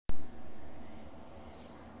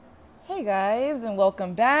Hey guys, and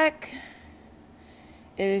welcome back.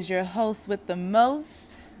 It is your host with the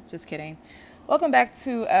most. Just kidding. Welcome back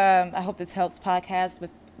to I Hope This Helps podcast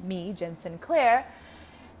with me, Jen Sinclair.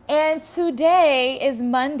 And today is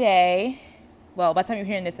Monday. Well, by the time you're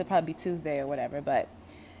hearing this, it'll probably be Tuesday or whatever, but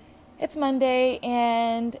it's Monday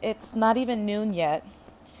and it's not even noon yet.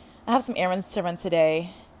 I have some errands to run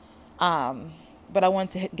today, but I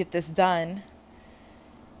want to get this done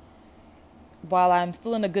while I'm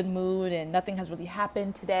still in a good mood and nothing has really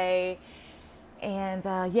happened today. And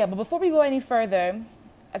but before we go any further,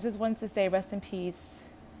 I just wanted to say rest in peace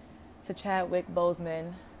to Chadwick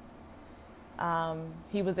Boseman.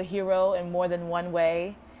 He was a hero in more than one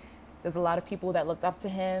way. There's a lot of people that looked up to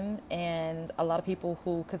him and a lot of people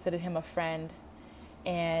who considered him a friend.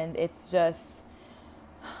 And it's just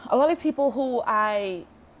a lot of these people who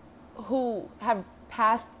have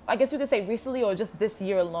passed, I guess you could say recently or just this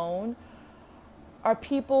year alone, are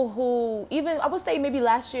people who, even I would say maybe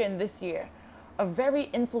last year and this year, are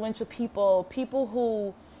very influential people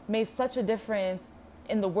who made such a difference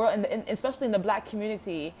in the world, and especially in the Black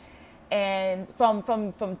community, and from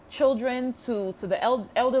children to the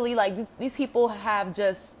elderly. Like these people have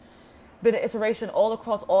just been an inspiration all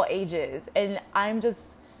across all ages, and I'm just,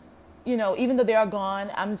 even though they are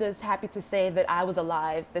gone, I'm just happy to say that I was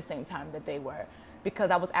alive the same time that they were.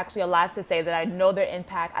 Because I was actually alive to say that I know their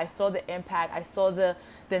impact. I saw the impact. I saw the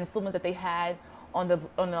influence that they had on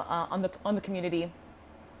the community,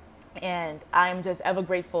 and I'm just ever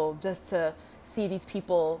grateful just to see these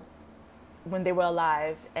people when they were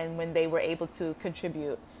alive and when they were able to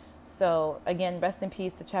contribute. So again, rest in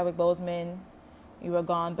peace to Chadwick Boseman. You were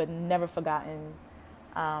gone, but never forgotten.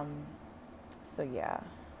 So yeah,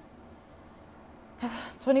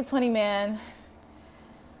 2020, man.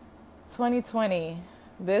 2020,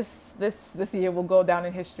 this year will go down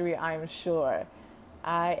in history, I am sure.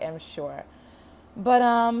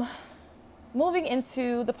 But moving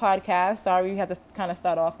into the podcast, sorry we had to kind of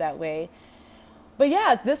start off that way. But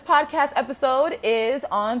yeah, this podcast episode is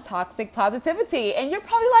on toxic positivity. And you're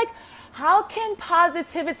probably like, how can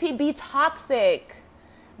positivity be toxic?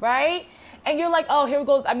 Right? And you're like, oh, here it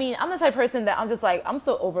goes. I mean, I'm the type of person that I'm just like, I'm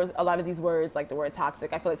so over a lot of these words, like the word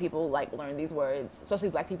toxic. I feel like people like learn these words, especially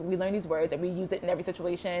Black people. We learn these words and we use it in every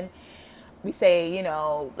situation. We say,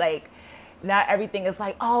 like, not everything is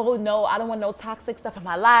like, oh no, I don't want no toxic stuff in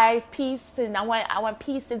my life. Peace, and I want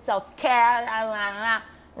peace and self-care,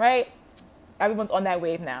 right? Everyone's on that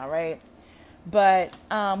wave now, right? But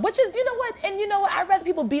which is, I'd rather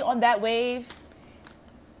people be on that wave.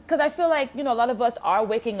 Because I feel like, a lot of us are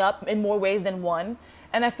waking up in more ways than one.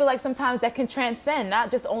 And I feel like sometimes that can transcend,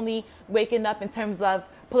 not just only waking up in terms of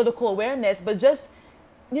political awareness, but just,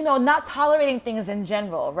 not tolerating things in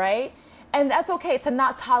general, right? And that's okay to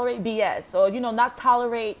not tolerate BS or, not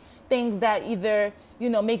tolerate things that either,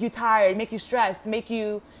 make you tired, make you stressed, make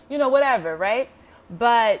you, whatever, right?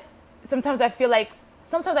 But sometimes I feel like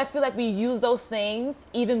we use those things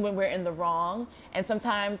even when we're in the wrong. And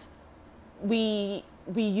sometimes we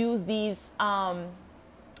use these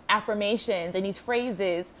affirmations and these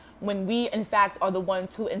phrases when we, in fact, are the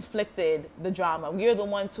ones who inflicted the drama. We are the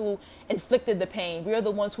ones who inflicted the pain. We are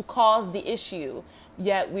the ones who caused the issue.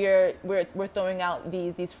 Yet we're throwing out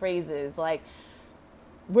these phrases like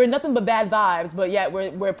we're nothing but bad vibes, but yet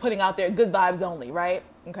we're putting out there good vibes only, right?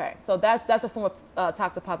 Okay, so that's a form of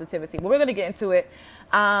toxic positivity. Well, we're gonna get into it.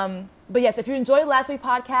 But yes, if you enjoyed last week's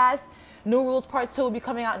podcast, New Rules Part 2 will be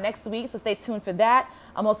coming out next week, so stay tuned for that.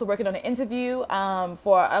 I'm also working on an interview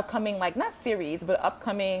for upcoming, not series, but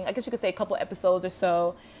upcoming, I guess you could say a couple episodes or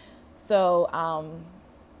so. So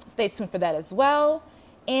stay tuned for that as well.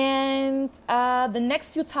 And the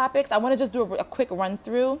next few topics, I want to just do a quick run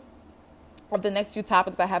through of the next few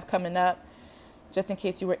topics I have coming up, just in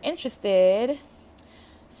case you were interested.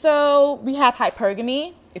 So we have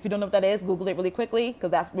hypergamy. If you don't know what that is, Google it really quickly, because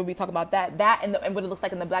that's where we talk about that and what it looks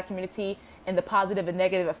like in the Black community and the positive and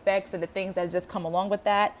negative effects and the things that just come along with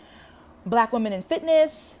that. Black women in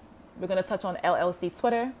fitness. We're going to touch on LLC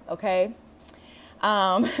Twitter, okay?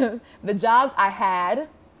 The jobs I had.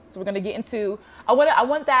 So we're going to get into, I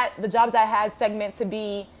want the jobs I had segment to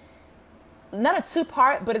be not a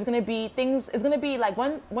two-part, but it's going to be things, it's going to be like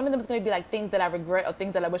one of them is going to be like things that I regret or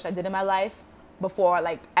things that I wish I did in my life before,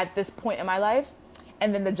 like at this point in my life.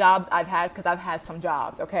 And then the jobs I've had, because I've had some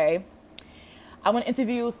jobs, okay? I want to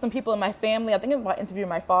interview some people in my family. I think I'm about interviewing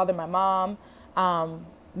my father, my mom,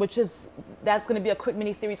 that's going to be a quick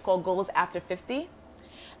mini series called Goals After 50.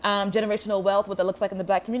 Generational wealth, what that looks like in the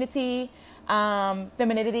Black community.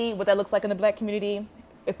 Femininity, what that looks like in the Black community,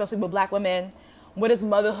 especially with Black women. What does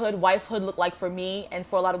motherhood, wifehood look like for me and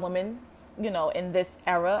for a lot of women in this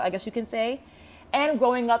era, I guess you can say, and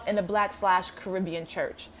growing up in a Black/Caribbean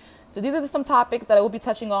church. So these are some topics that I will be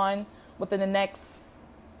touching on within the next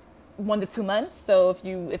 1 to 2 months. So if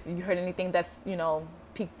you heard anything that's,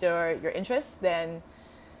 piqued your interest, then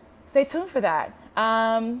stay tuned for that.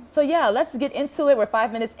 So yeah, let's get into it. We're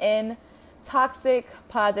 5 minutes in. Toxic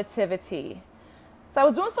positivity. So I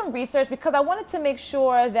was doing some research because I wanted to make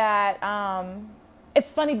sure that,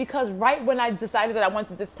 it's funny because right when I decided that I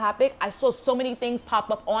wanted this topic, I saw so many things pop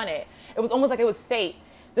up on it. It was almost like it was fate.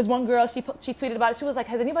 There's one girl, she tweeted about it. She was like,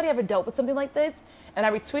 has anybody ever dealt with something like this? And I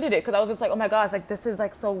retweeted it because I was just like, oh my gosh, like this is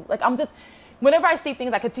like so, like I'm just, whenever I see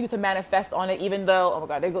things, I continue to manifest on it, even though, oh my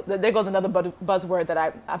God, there goes another buzzword that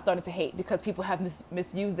I've started to hate because people have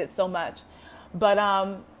misused it so much. But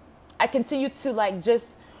I continue to like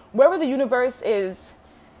just, wherever the universe is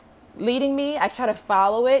leading me, I try to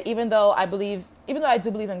follow it, even though I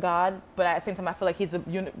do believe in God, but at the same time, I feel like he's the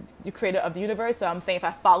creator of the universe. So I'm saying if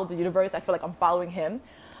I follow the universe, I feel like I'm following him.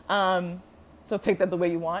 So take that the way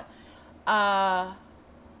you want.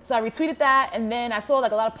 So I retweeted that, and then I saw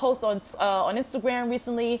like a lot of posts on Instagram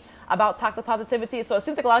recently about toxic positivity. So it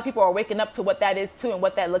seems like a lot of people are waking up to what that is too, and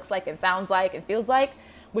what that looks like and sounds like and feels like,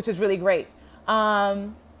 which is really great.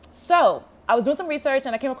 So I was doing some research,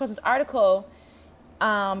 and I came across this article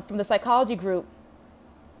from the psychology group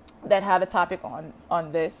that had a topic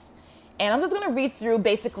on this, and I'm just going to read through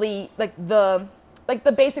basically like the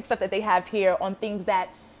basic stuff that they have here on things that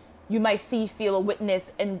you might see, feel, or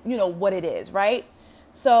witness, and what it is, right?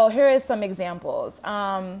 So here is some examples.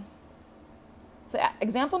 So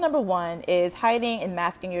example number 1 is hiding and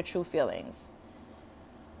masking your true feelings.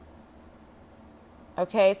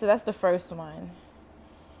 Okay, so that's the first one,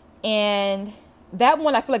 and that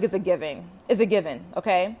one I feel like is a given.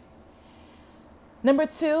 Okay. Number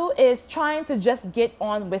 2 is trying to just get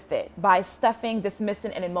on with it by stuffing,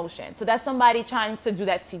 dismissing an emotion. So that's somebody trying to do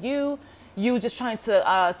that to you. You just trying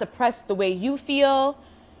to suppress the way you feel,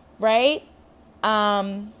 right?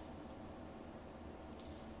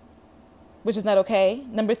 Which is not okay.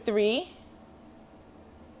 Number 3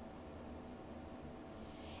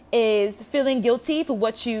 is feeling guilty for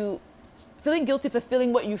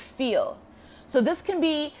feeling what you feel. So this can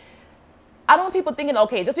be, I don't want people thinking,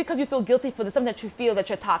 okay, just because you feel guilty for something that you feel that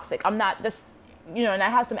you're toxic. I'm not this, and I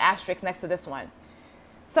have some asterisks next to this one.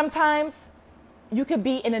 Sometimes you could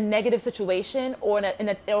be in a negative situation or in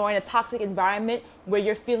a toxic environment where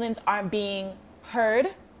your feelings aren't being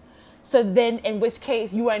heard. So then in which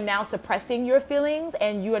case you are now suppressing your feelings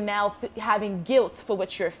and you are now having guilt for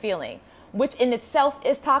what you're feeling, which in itself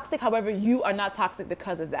is toxic. However, you are not toxic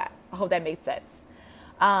because of that. I hope that makes sense.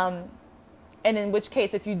 And in which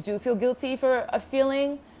case, if you do feel guilty for a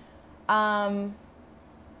feeling,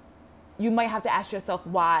 you might have to ask yourself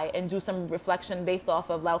why and do some reflection based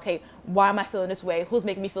off of like, okay, why am I feeling this way? Who's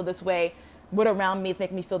making me feel this way? What around me is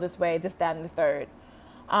making me feel this way? This, that, and the third.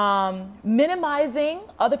 Minimizing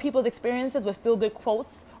other people's experiences with feel-good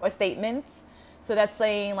quotes or statements. So that's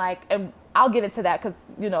saying like, and I'll get into that because,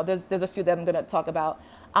 there's a few that I'm going to talk about.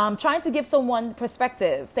 Trying to give someone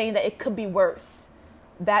perspective, saying that it could be worse.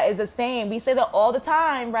 That is a saying. We say that all the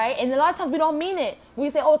time, right? And a lot of times we don't mean it.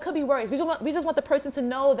 We say, oh, it could be worse. We just want the person to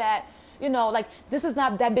know that, like this is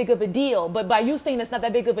not that big of a deal. But by you saying it's not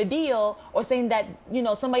that big of a deal or saying that,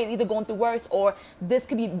 somebody's either going through worse or this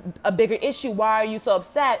could be a bigger issue, why are you so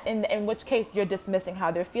upset? In which case you're dismissing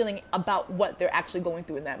how they're feeling about what they're actually going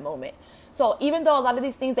through in that moment. So even though a lot of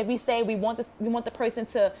these things that we say, we want the person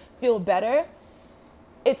to feel better,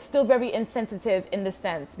 it's still very insensitive in the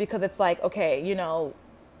sense because it's like, okay,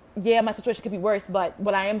 yeah, my situation could be worse, but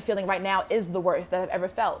what I am feeling right now is the worst that I've ever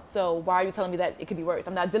felt. So why are you telling me that it could be worse?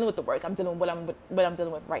 I'm not dealing with the worst. I'm dealing with what I'm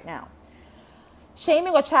dealing with right now.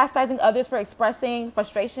 Shaming or chastising others for expressing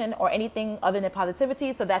frustration or anything other than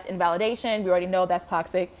positivity. So that's invalidation. We already know that's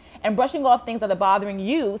toxic. And brushing off things that are bothering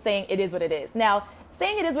you, saying it is what it is. Now,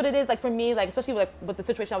 saying it is what it is, like for me, like especially with the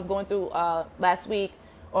situation I was going through last week,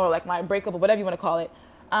 or like my breakup or whatever you want to call it.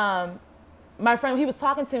 My friend, he was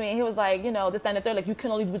talking to me and he was like, this, that, and the third, like you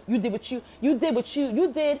did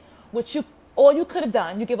what all you could have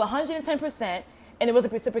done. You give 110% and it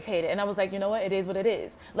wasn't reciprocated. And I was like, you know what? It is what it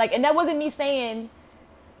is. Like, and that wasn't me saying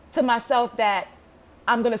to myself that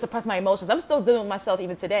I'm going to suppress my emotions. I'm still dealing with myself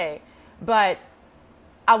even today. But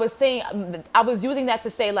I was using that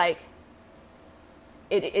to say like,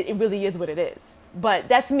 it really is what it is. But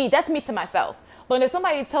that's me to myself. But if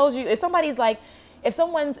somebody tells you, if someone is the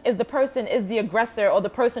aggressor, or the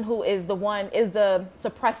person who is the one is the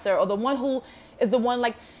suppressor, or the one who is the one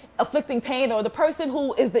like afflicting pain, or the person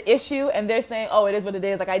who is the issue, and they're saying, oh, it is what it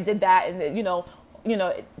is, like I did that, and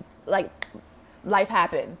like life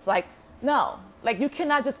happens. Like No, like you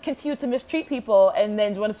cannot just continue to mistreat people and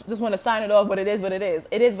then just want to sign it off. What it is, what it is.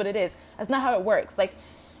 It is what it is. That's not how it works. Like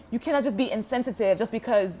you cannot just be insensitive just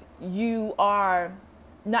because you are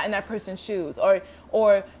not in that person's shoes, or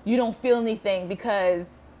you don't feel anything because,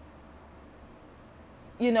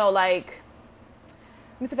 you know, like,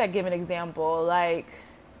 let me see if I can give an example. Like,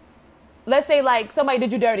 let's say like somebody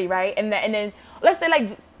did you dirty, right? And then let's say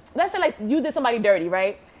like you did somebody dirty,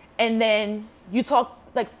 right? And then you talk,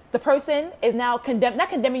 like the person is now not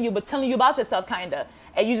condemning you, but telling you about yourself, kinda,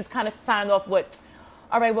 and you just kind of sign off with,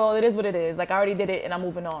 all right, well, it is what it is. Like I already did it, and I'm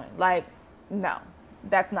moving on. Like, no,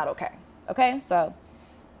 that's not okay. Okay, so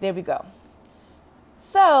there we go.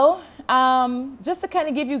 So just to kind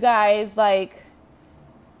of give you guys, like,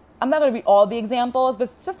 I'm not going to read all the examples,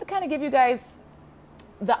 but just to kind of give you guys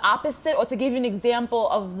the opposite, or to give you an example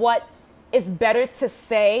of what is better to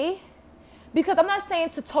say, because I'm not saying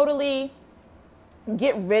to totally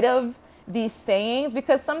get rid of these sayings,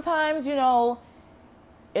 because sometimes, you know,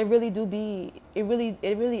 it really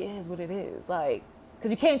is what it is. Like,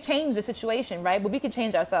 because you can't change the situation, right? But we can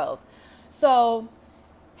change ourselves. So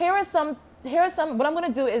here are some, what I'm going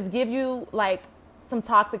to do is give you like some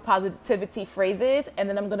toxic positivity phrases, and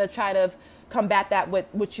then I'm going to try to combat that with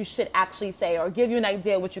what you should actually say, or give you an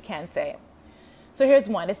idea of what you can say. So here's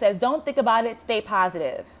one. It says, don't think about it, stay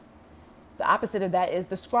positive. The opposite of that is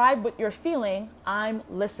describe what you're feeling, I'm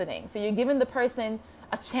listening. So you're giving the person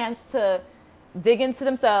a chance to dig into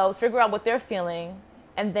themselves, figure out what they're feeling,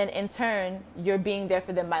 and then in turn, you're being there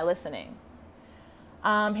for them by listening.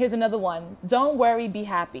 Here's another one. Don't worry, be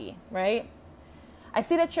happy, right? I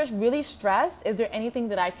see that you're really stressed. Is there anything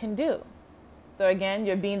that I can do? So again,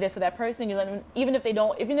 you're being there for that person. You let them, even if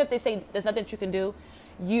they say there's nothing that you can do,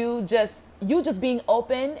 you just being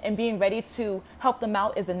open and being ready to help them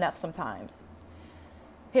out is enough sometimes.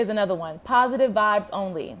 Here's another one. Positive vibes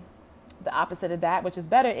only. The opposite of that, which is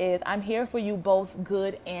better, is I'm here for you both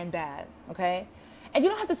good and bad. Okay? And you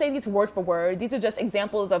don't have to say these word for word. These are just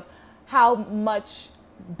examples of how much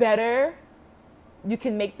better you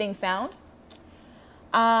can make things sound.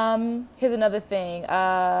 Here's another thing.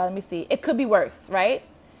 Let me see. It could be worse, right?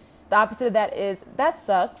 The opposite of that is that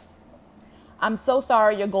sucks. I'm so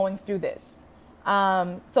sorry you're going through this.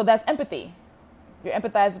 So that's empathy. You're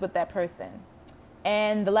empathizing with that person.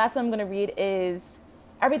 And the last one I'm going to read is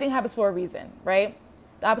everything happens for a reason, right?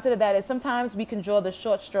 The opposite of that is sometimes we can draw the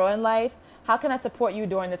short straw in life. How can I support you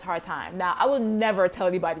during this hard time? Now, I will never tell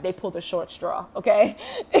anybody they pulled a short straw, okay?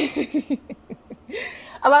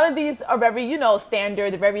 A lot of these are very, you know,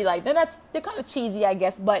 standard. They're very like, they're kind of cheesy, I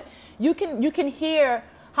guess. But you can hear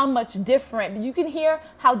how much different, you can hear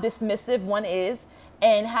how dismissive one is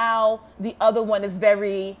and how the other one is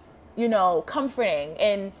very, you know, comforting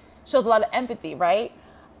and shows a lot of empathy, right?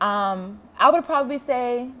 I would probably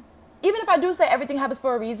say, even if I do say everything happens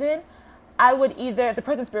for a reason, I would either, if the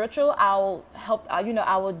person's spiritual, I'll help,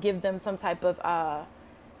 I would give them some type of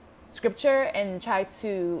scripture and try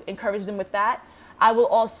to encourage them with that. I will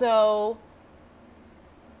also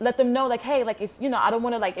let them know, like, hey, like, if, you know, I don't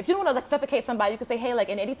want to, like, if you don't want to, like, suffocate somebody, you can say, hey, like,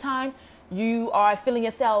 in any time you are feeling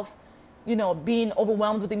yourself, you know, being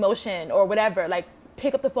overwhelmed with emotion or whatever, like,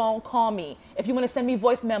 pick up the phone, call me. If you want to send me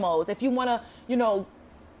voice memos, if you want to, you know,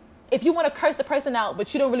 if you want to curse the person out,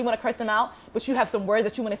 but you don't really want to curse them out, but you have some words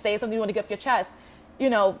that you want to say, something you want to get off your chest, you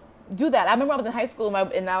know, do that. I remember I was in high school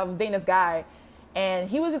and I was dating this guy, and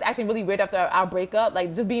he was just acting really weird after our breakup,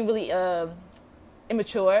 like, just being really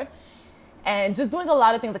immature. And just doing a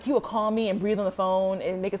lot of things, like he would call me and breathe on the phone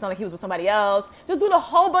and make it sound like he was with somebody else. Just doing a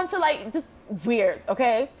whole bunch of, like, just weird,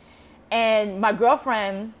 okay? And my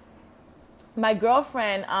girlfriend,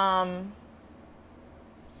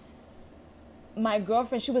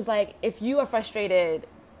 she was like, if you are frustrated,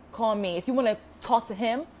 call me. If you want to talk to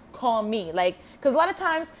him, call me. Like, because a lot of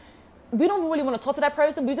times we don't really want to talk to that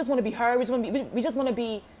person. We just want to be heard. We just want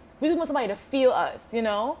somebody to feel us, you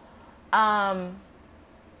know?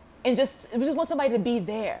 And we just want somebody to be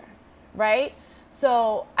there, right?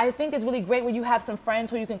 So I think it's really great when you have some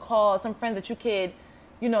friends who you can call, some friends that you could,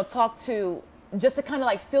 you know, talk to, just to kind of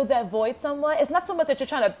like fill that void somewhat. It's not so much that you're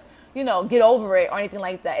trying to, you know, get over it or anything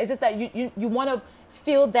like that. It's just that you want to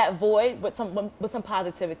fill that void with some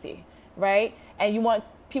positivity, right? And you want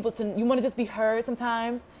to just be heard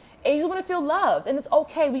sometimes, and you just want to feel loved, and it's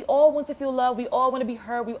okay. We all want to feel loved. We all want to be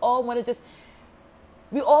heard. We all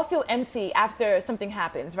feel empty after something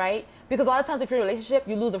happens, right? Because a lot of times if you're in a relationship,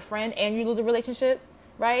 you lose a friend and you lose a relationship,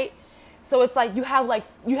 right? So it's like you have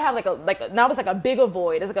now it's like a bigger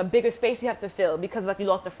void. It's like a bigger space you have to fill because like you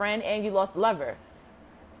lost a friend and you lost a lover.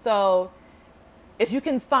 So if you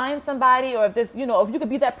can find somebody, or if this, if you could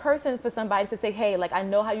be that person for somebody to say, hey, like, I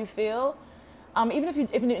know how you feel. Even if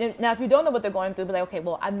you don't know what they're going through, be like, okay,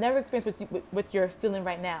 well, I've never experienced what you're feeling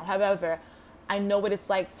right now. However, I know what it's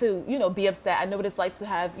like to, be upset. I know what it's like to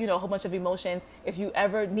have, a whole bunch of emotions. If you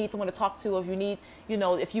ever need someone to talk to, or if you need,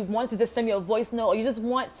 if you want to just send me a voice note, or you just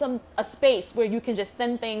want a space where you can just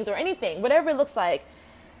send things or anything, whatever it looks like,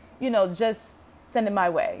 just send it my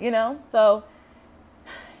way, So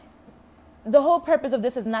the whole purpose of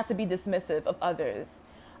this is not to be dismissive of others,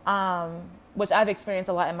 which I've experienced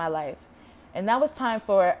a lot in my life. And now it's time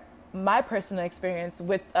for my personal experience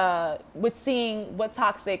with seeing what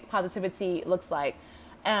toxic positivity looks like,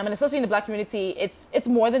 and especially in the Black community, it's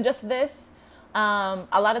more than just this.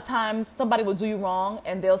 A lot of times, somebody will do you wrong,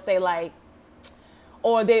 and they'll say like,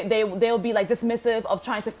 or they'll be like dismissive of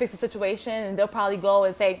trying to fix the situation, and they'll probably go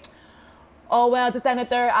and say, "Oh well, this, that, and the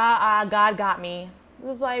third. God got me."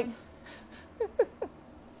 It's like,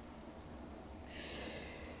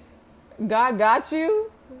 God got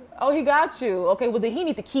you. Oh, he got you. Okay, well, then he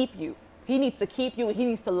needs to keep you. He needs to keep you, and he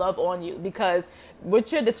needs to love on you, because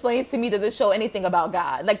what you're displaying to me doesn't show anything about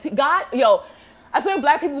God. Like, God, I swear,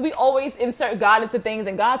 Black people, we always insert God into things,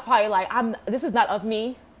 and God's probably like, this is not of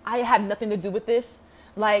me. I have nothing to do with this.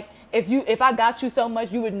 Like, if I got you so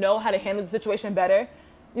much, you would know how to handle the situation better.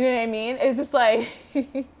 You know what I mean? It's just like,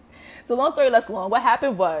 so long story less long. What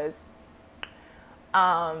happened was,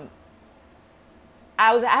 I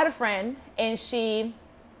had a friend, and she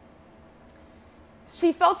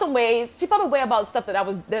felt some ways. She felt a way about stuff that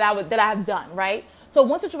I have done, right? So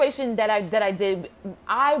one situation that I did,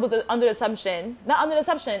 I was not under the assumption.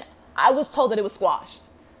 I was told that it was squashed.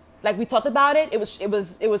 Like, we talked about it. It was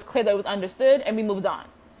clear that it was understood, and we moved on.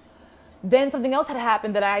 Then something else had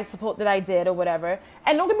happened that I did or whatever.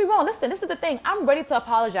 And don't get me wrong. Listen, this is the thing. I'm ready to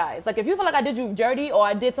apologize. Like, if you feel like I did you dirty, or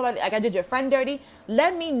I did somebody, like I did your friend dirty,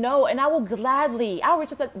 let me know, and I will gladly. I'll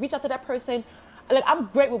reach out to that person. Like, I'm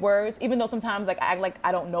great with words, even though sometimes like I act like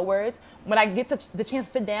I don't know words. When I get the chance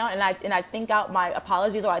to sit down and I think out my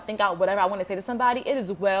apologies, or I think out whatever I want to say to somebody, it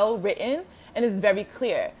is well written and it's very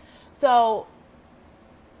clear. So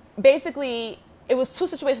basically, it was two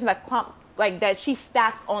situations that she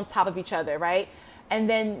stacked on top of each other, right? And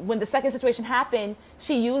then when the second situation happened,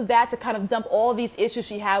 she used that to kind of dump all these issues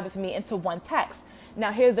she had with me into one text.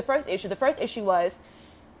 Now, here's the first issue. The first issue was,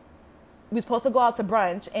 we were supposed to go out to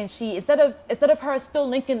brunch, and she, instead of her still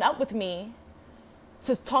linking up with me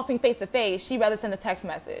to talk to me face to face, she rather send a text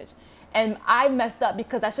message. And I messed up,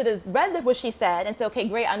 because I should have read what she said and said, okay,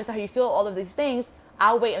 great, I understand how you feel, all of these things.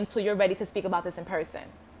 I'll wait until you're ready to speak about this in person.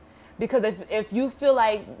 Because if you feel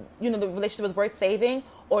like, the relationship was worth saving,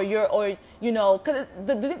 or because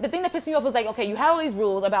the thing that pissed me off was like, okay, you have all these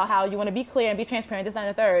rules about how you want to be clear and be transparent, this, that, and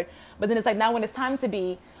the third. But then it's like, now when it's time to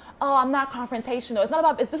be, oh, I'm not confrontational.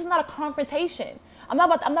 This is not a confrontation. I'm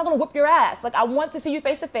not going to whip your ass. Like, I want to see you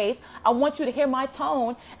face to face. I want you to hear my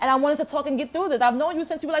tone, and I want us to talk and get through this. I've known you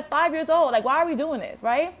since you were like 5 years old. Like, why are we doing this,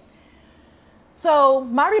 right? So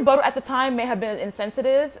my rebuttal at the time may have been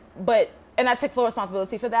insensitive, and I take full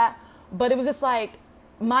responsibility for that. But it was just like,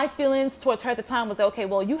 my feelings towards her at the time was like, okay,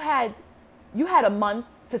 well, you had a month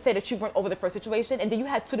to say that you weren't over the first situation, and then you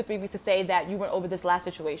had 2 to 3 weeks to say that you weren't over this last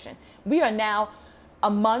situation. We are now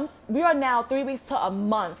 3 weeks to a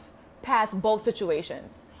month past both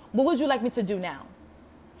situations. What would you like me to do now?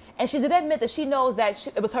 And she did admit that she knows that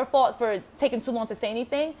it was her fault for taking too long to say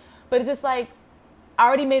anything, but it's just like, I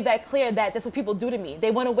already made that clear that that's what people do to me.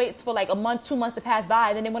 They want to wait for like a month, 2 months to pass by,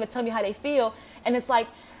 and then they want to tell me how they feel. And it's like,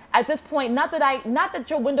 at this point, not that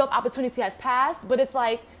your window of opportunity has passed, but it's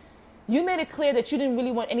like, you made it clear that you didn't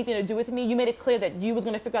really want anything to do with me. You made it clear that you was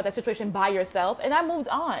going to figure out that situation by yourself, and I moved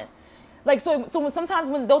on. Like, so sometimes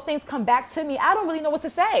when those things come back to me, I don't really know what to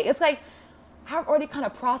say. It's like, I've already kind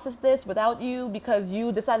of processed this without you, because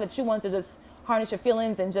you decided that you wanted to just harness your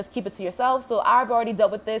feelings and just keep it to yourself. So I've already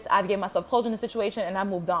dealt with this. I've given myself closure in the situation, and I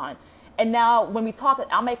moved on. And now when we talk,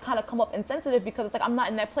 I may kind of come up insensitive, because it's like, I'm not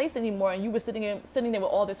in that place anymore, and you were sitting there with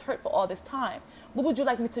all this hurt for all this time. What would you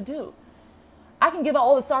like me to do? I can give out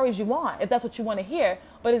all the sorries you want if that's what you want to hear,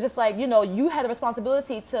 but it's just like, you had a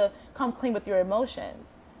responsibility to come clean with your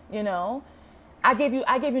emotions. I gave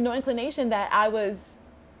you no inclination that I was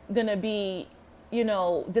gonna be,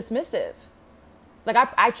 dismissive. Like,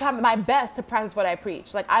 I try my best to practice what I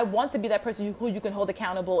preach. Like, I want to be that person who you can hold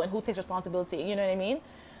accountable and who takes responsibility. You know what I mean?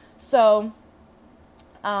 So,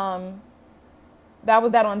 that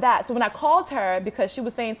was that on that. So when I called her, because she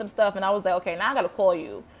was saying some stuff, and I was like, okay, now I gotta call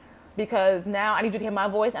you, because now I need you to hear my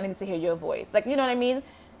voice. I need to hear your voice. Like, you know what I mean?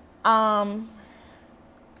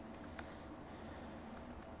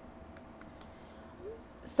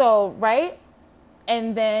 So, right?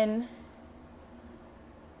 And then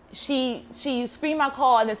she screamed my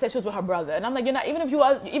call and then said she was with her brother. And I'm like, you're not, even if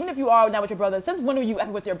you are not with your brother, since when were you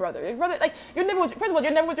ever with your brother? Your brother, like, you're never with, first of all,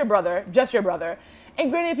 you're never with your brother, just your brother. And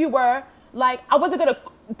granted, if you were, like, I wasn't going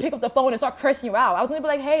to pick up the phone and start cursing you out. I was going to be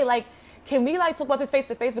like, hey, like, can we, like, talk about this face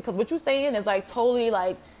to face? Because what you're saying is, like, totally,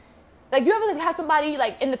 like you ever have somebody,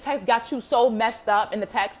 like, in the text got you so messed up in the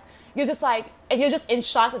text, you're just like, and you're just in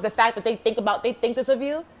shock at the fact that they think this of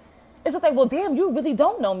you. It's just like, well, damn, you really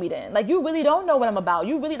don't know me then. Like, you really don't know what I'm about.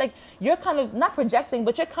 You really, like, you're kind of not projecting,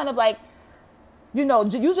 but you're kind of like, you know,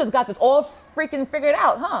 you just got this all freaking figured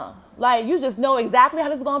out, huh? Like, you just know exactly how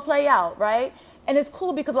this is going to play out, right? And it's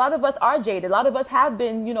cool because a lot of us are jaded. A lot of us have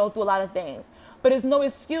been, you know, through a lot of things. But it's no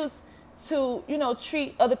excuse to, you know,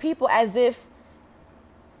 treat other people as if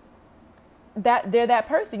that they're that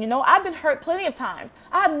person, you know? I've been hurt plenty of times.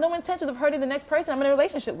 I have no intentions of hurting the next person I'm in a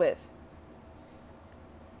relationship with.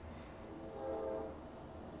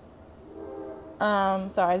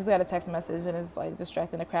 Sorry, I just got a text message and it's like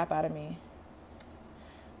distracting the crap out of me.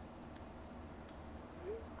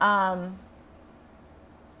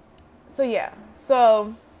 So yeah,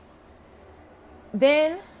 so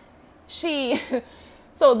then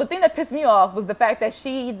so the thing that pissed me off was the fact that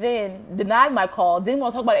she then denied my call, didn't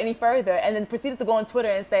want to talk about it any further, and then proceeded to go on Twitter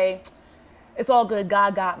and say, it's all good,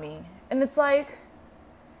 God got me. And it's like,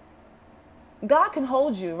 God can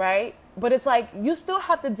hold you, right? But it's like, you still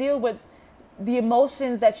have to deal with the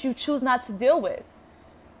emotions that you choose not to deal with.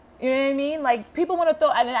 You know what I mean? Like, people want to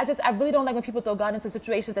throw, and I really don't like when people throw God into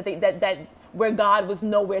situations that where God was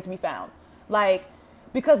nowhere to be found. Like,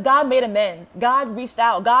 because God made amends. God reached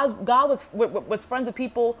out. God was friends with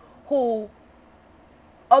people who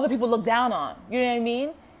other people look down on. You know what I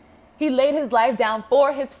mean? He laid his life down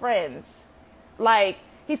for his friends. Like,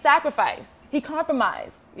 he sacrificed. He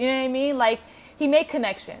compromised. You know what I mean? Like, he made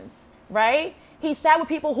connections, right? He sat with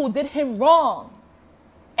people who did him wrong.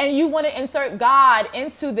 And you want to insert God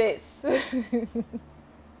into this.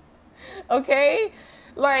 Okay?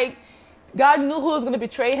 Like, God knew who was going to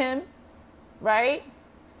betray him, right?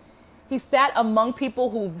 He sat among people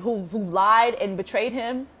who lied and betrayed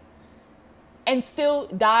him and still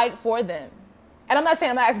died for them. And I'm not saying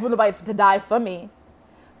I'm not asking nobody to die for me,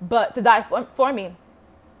 but to die for me.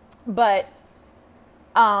 But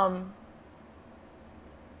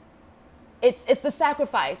it's the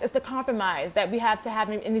sacrifice, it's the compromise that we have to have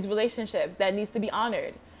in these relationships that needs to be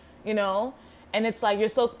honored, you know? And it's like,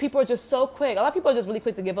 people are just so quick. A lot of people are just really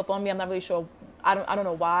quick to give up on me. I'm not really sure. I don't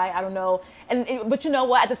know why. I don't know. But you know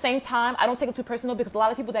what? At the same time, I don't take it too personal because a lot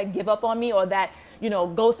of people that give up on me or that, you know,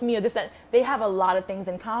 ghost me or this, that, they have a lot of things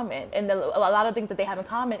in common. And a lot of things that they have in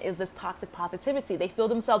common is this toxic positivity. They fill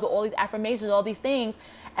themselves with all these affirmations, all these things,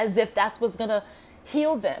 as if that's what's going to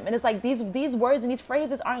heal them. And it's like these words and these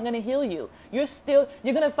phrases aren't going to heal you. You're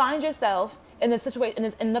going to find yourself in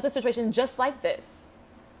another situation just like this.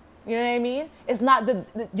 You know what I mean? It's not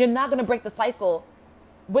you're not going to break the cycle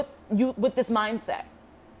with this mindset.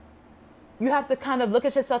 You have to kind of look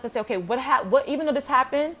at yourself and say, okay, what even though this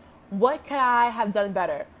happened, what could I have done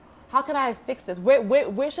better? How could I have fixed this?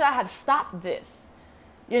 Where should I have stopped this?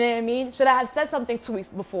 You know what I mean? Should I have said something 2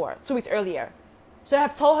 weeks earlier? Should I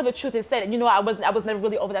have told her the truth and said, you know, I was never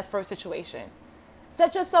really over that first situation.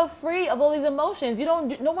 Set yourself free of all these emotions.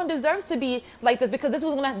 No one deserves to be like this because this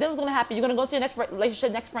was gonna happen. You're gonna go to your next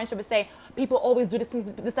relationship, next friendship, and say people always do this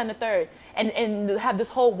and the third, and have this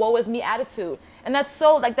whole woe is me attitude, and that's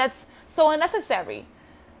so unnecessary.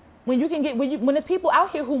 When there's people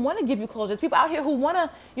out here who want to give you closure, there's people out here who want to,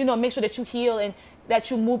 you know, make sure that you heal and that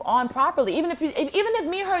you move on properly. Even if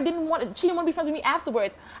me and her didn't want to be friends with me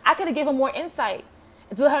afterwards, I could have gave her more insight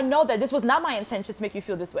to let her know that this was not my intention to make you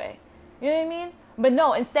feel this way. You know what I mean? But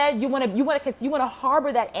no, instead you want to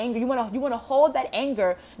harbor that anger. You want to hold that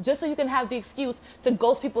anger just so you can have the excuse to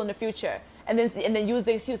ghost people in the future, and then use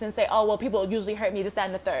the excuse and say, oh well, people usually hurt me, this, that,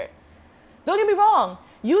 and the third. Don't get me wrong.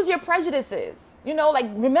 Use your prejudices. You know, like,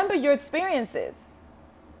 remember your experiences.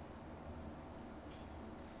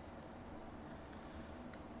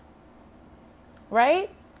 Right?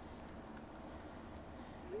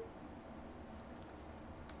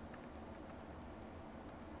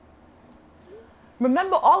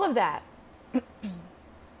 Remember all of that.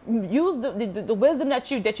 Use the wisdom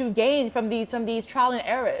that you've gained from these trial and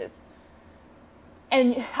errors,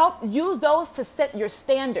 and use those to set your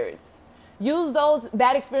standards. Use those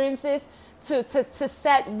bad experiences to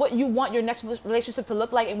set what you want your next relationship to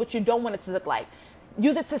look like and what you don't want it to look like.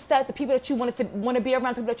 Use it to set the people that you want to be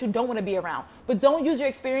around, people that you don't want to be around. But don't use your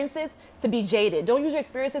experiences to be jaded. Don't use your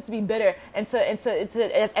experiences to be bitter and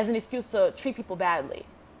as an excuse to treat people badly.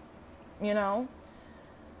 You know?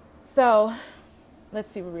 So let's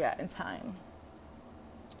see where we're at in time.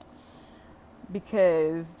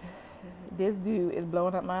 Because this dude is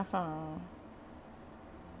blowing up my phone.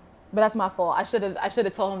 But that's my fault. I should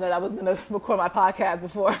have told him that I was going to record my podcast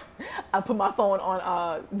before I put my phone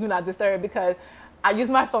on Do Not Disturb, because I use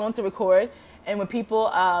my phone to record, and when people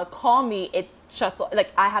call me, it shuts off.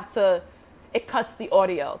 Like, it cuts the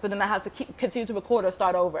audio. So then I have to continue to record or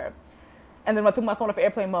start over. And then when I took my phone off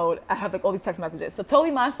airplane mode, I have like all these text messages. So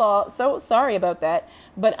totally my fault. So sorry about that.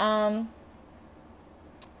 But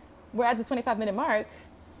we're at the 25-minute mark,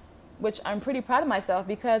 which I'm pretty proud of myself,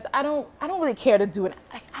 because I don't really care to do an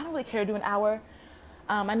hour.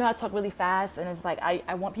 I know I talk really fast, and it's like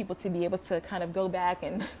I want people to be able to kind of go back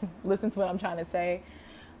and listen to what I'm trying to say.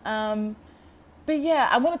 But yeah,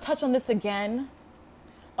 I want to touch on this again.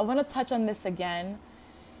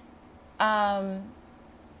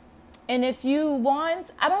 And if you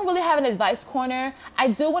want, I don't really have an advice corner. I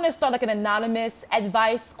do want to start like an anonymous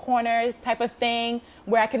advice corner type of thing,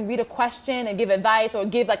 where I can read a question and give advice, or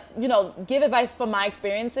give advice from my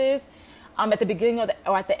experiences at the beginning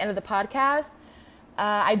or at the end of the podcast.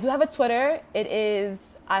 I do have a Twitter. It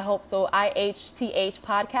is, I hope so, IHTH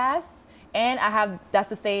Podcast. And that's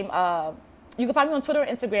the same. You can find me on Twitter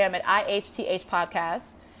and Instagram at IHTH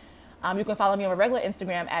Podcast. You can follow me on my regular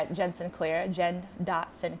Instagram at Jen Sinclair,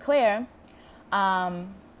 jen.sinclair.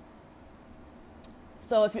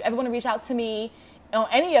 So if you ever want to reach out to me on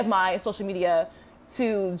any of my social media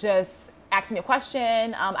to just ask me a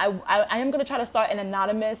question, I am going to try to start an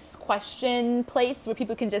anonymous question place where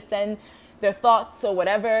people can just send their thoughts or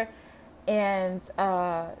whatever, and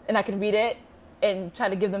I can read it and try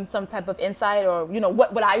to give them some type of insight, or,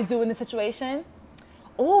 what would I do in the situation?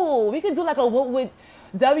 Oh, we could do like a what would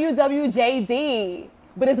WWJD,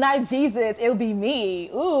 but it's not Jesus, it'll be me.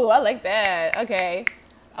 Ooh, I like that. Okay,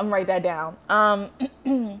 I'm gonna write that down.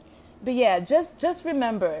 But yeah, just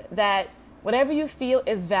remember that whatever you feel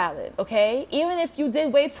is valid, okay? Even if you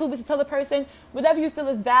did way too much to tell the person, whatever you feel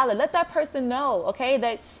is valid. Let that person know, okay,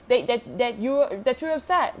 that you're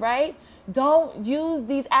upset, right? Don't use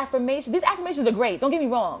these affirmations. These affirmations are great. Don't get me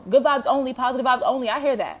wrong. Good vibes only, positive vibes only. I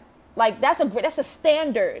hear that. Like, that's a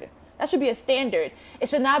standard. That should be a standard. It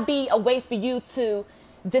should not be a way for you to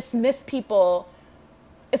dismiss people,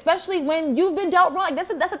 especially when you've been dealt wrong. That's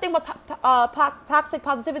the thing about toxic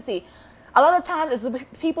positivity. A lot of times, it's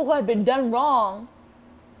people who have been done wrong.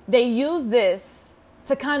 They use this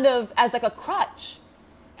to kind of as like a crutch,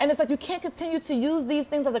 and it's like you can't continue to use these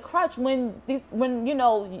things as a crutch when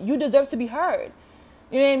you deserve to be heard.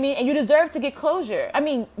 You know what I mean? And you deserve to get closure. I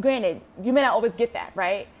mean, granted, you may not always get that,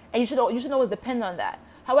 right? And you should always depend on that.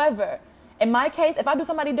 However, in my case, if I do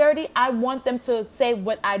somebody dirty, I want them to say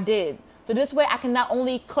what I did. So this way I can not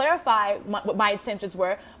only clarify what my intentions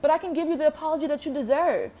were, but I can give you the apology that you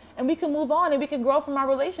deserve. And we can move on and we can grow from our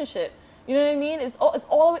relationship. You know what I mean? It's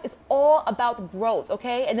all about growth,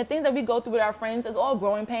 okay? And the things that we go through with our friends is all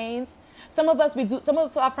growing pains. Some of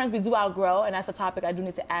our friends we do outgrow, and that's a topic I do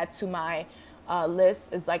need to add to my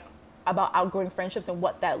list, is like about outgrowing friendships and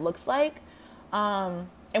what that looks like.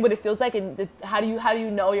 And what it feels like, and how do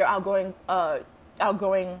you know you're outgrowing a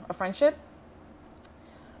friendship?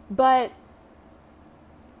 But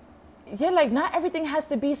yeah, like, not everything has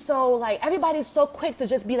to be so, like, everybody's so quick to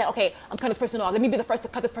just be like, okay, I'm cutting this person off. Let me be the first to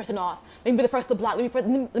cut this person off. Let me be the first to block.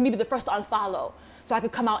 Let me be the first to unfollow, so I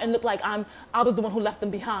could come out and look like I was the one who left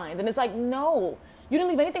them behind. And it's like, no, you didn't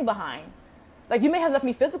leave anything behind. Like, you may have left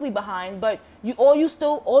me physically behind, but all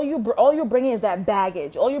you're bringing is that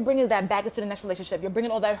baggage. All you're bringing is that baggage to the next relationship. You're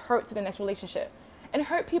bringing all that hurt to the next relationship. And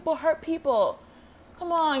hurt people hurt people.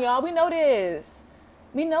 Come on, y'all. We know this.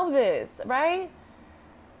 We know this, right?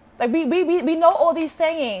 Like, we know all these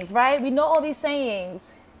sayings, right? We know all these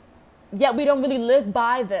sayings, yet we don't really live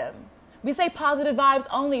by them. We say positive vibes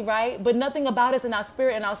only, right? But nothing about us in our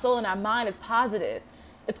spirit and our soul and our mind is positive.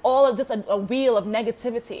 It's all just a wheel of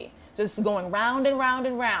negativity, just going round and round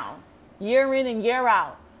and round, year in and year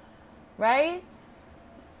out, right?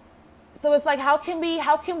 So it's like, how can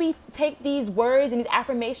we take these words and these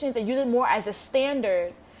affirmations and use it more as a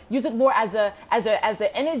standard, use it more as an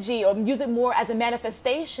energy, or use it more as a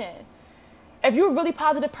manifestation? If you're a really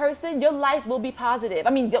positive person, your life will be positive.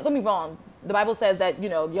 I mean, don't get me wrong. The Bible says that,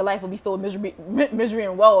 your life will be filled with misery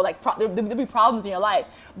and woe. Like, there'll be problems in your life.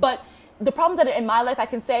 But the problems that are in my life, I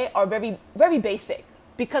can say, are very, very basic,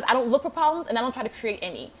 because I don't look for problems and I don't try to create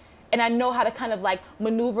any. And I know how to kind of like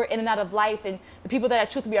maneuver in and out of life, and the people that I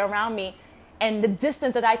choose to be around me, and the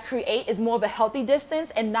distance that I create is more of a healthy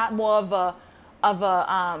distance and not more of a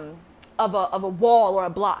wall or a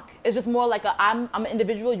block. It's just more like I'm an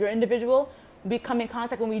individual, you're an individual. We come in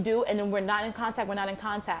contact when we do, and then we're not in contact, we're not in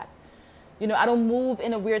contact. You know, I don't move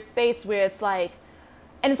in a weird space where it's like,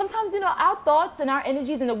 and sometimes, you know, our thoughts and our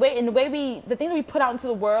energies and the things that we put out into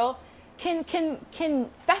the world can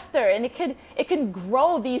fester, and it can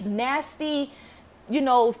grow these nasty, you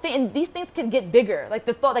know, these things can get bigger. Like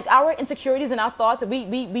the thought, like our insecurities and our thoughts, and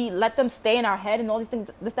we let them stay in our head and all these things,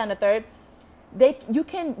 this, that, and the third. You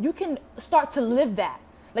can start to live that.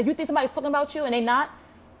 Like you think somebody's talking about you and they not,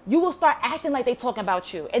 you will start acting like they talking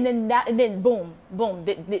about you, and then boom,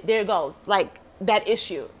 there it goes, like that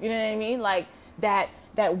issue. You know what I mean? Like that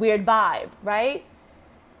weird vibe, right?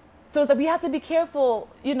 So it's like we have to be careful,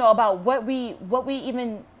 you know, about what we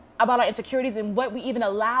even about our insecurities and what we even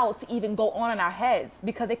allow to even go on in our heads,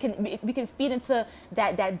 because we can feed into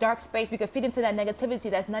that dark space. We can feed into that negativity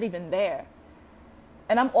that's not even there.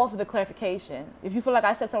 And I'm all for the clarification. If you feel like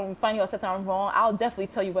I said something funny or said something wrong, I'll definitely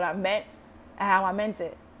tell you what I meant and how I meant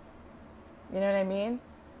it. You know what I mean?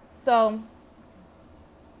 So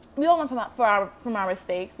we all learn from our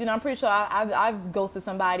mistakes. You know, I'm pretty sure I've ghosted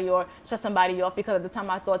somebody or shut somebody off because at the time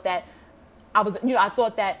I thought that I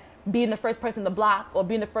thought that being the first person to block or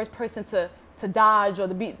being the first person to dodge or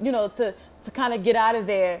to kind of get out of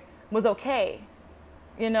there was okay.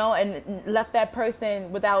 You know, and left that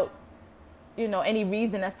person without, you know, any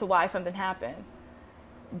reason as to why something happened.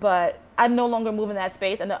 But I no longer move in that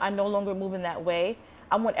space, and I no longer move in that way.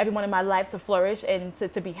 I want everyone in my life to flourish and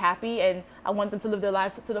to be happy, and I want them to live their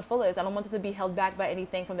lives to the fullest. I don't want them to be held back by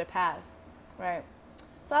anything from their past, right?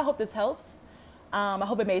 So I hope this helps. I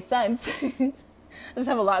hope it made sense. I just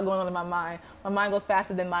have a lot going on in my mind. My mind goes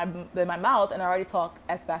faster than my mouth, and I already talk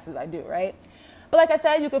as fast as I do, right? But like I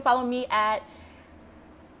said, you can follow me at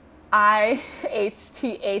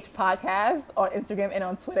IHTH Podcast on Instagram and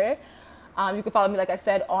on Twitter. You can follow me, like I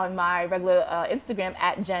said, on my regular Instagram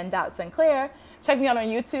at jen.sinclair. Check me out on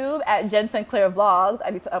YouTube at Jen Sinclair Vlogs. I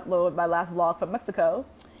need to upload my last vlog from Mexico.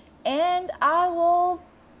 And I will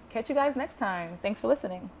catch you guys next time. Thanks for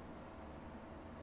listening.